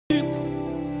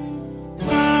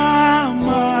My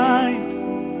mind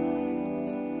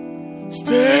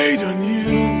stayed on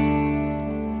you.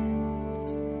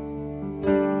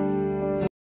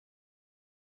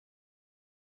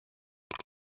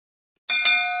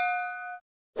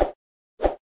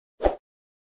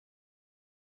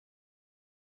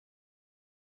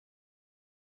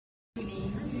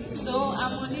 So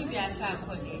I'm Olivia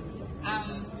Sarkode.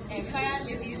 I'm a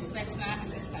Firelady's personal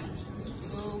assistant.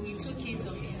 So we took it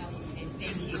on behalf of her.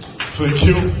 Thank you.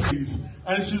 Thank you.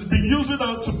 And she's been using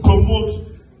that to promote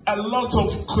a lot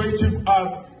of creative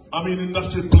art,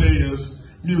 industry players,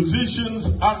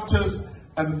 musicians, actors,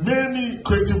 and many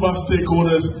creative art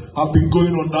stakeholders have been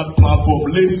going on that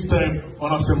platform. Ladies' time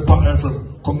on Asempa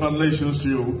FM. Congratulations to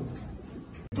you.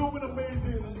 Doing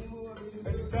amazing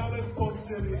and talent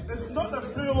posting. It's not a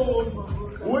field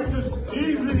which is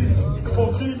easy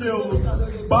for females,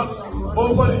 but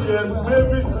over the years,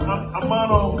 Mavis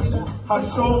Amano has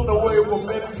shown the way for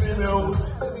many females.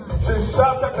 She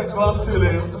shattered the glass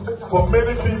ceiling for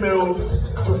many females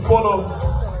to follow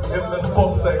in the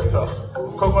sports sector.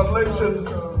 Congratulations.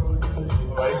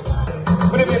 Right.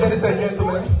 Good evening, ladies and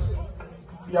gentlemen.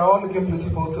 We are all looking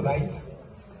beautiful tonight.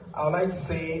 I would like to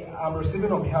say I'm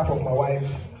receiving on behalf of my wife,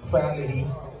 Firelady.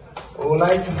 I would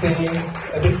like to say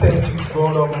a big thank you to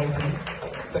God Almighty.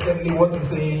 Secondly, want to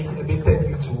say a big thank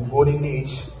you to Golden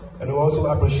Age, and we also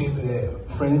appreciate the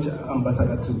French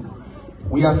ambassador too.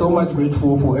 We are so much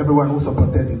grateful for everyone who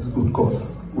supported this good cause.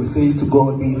 We say to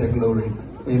God be the glory.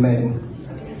 Amen.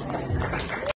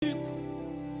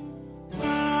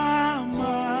 My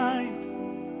mind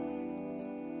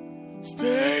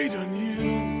stayed on you.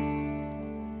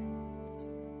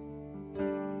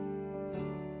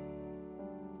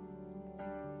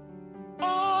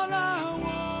 All I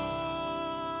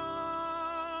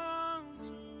want to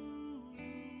do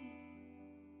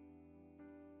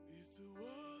is to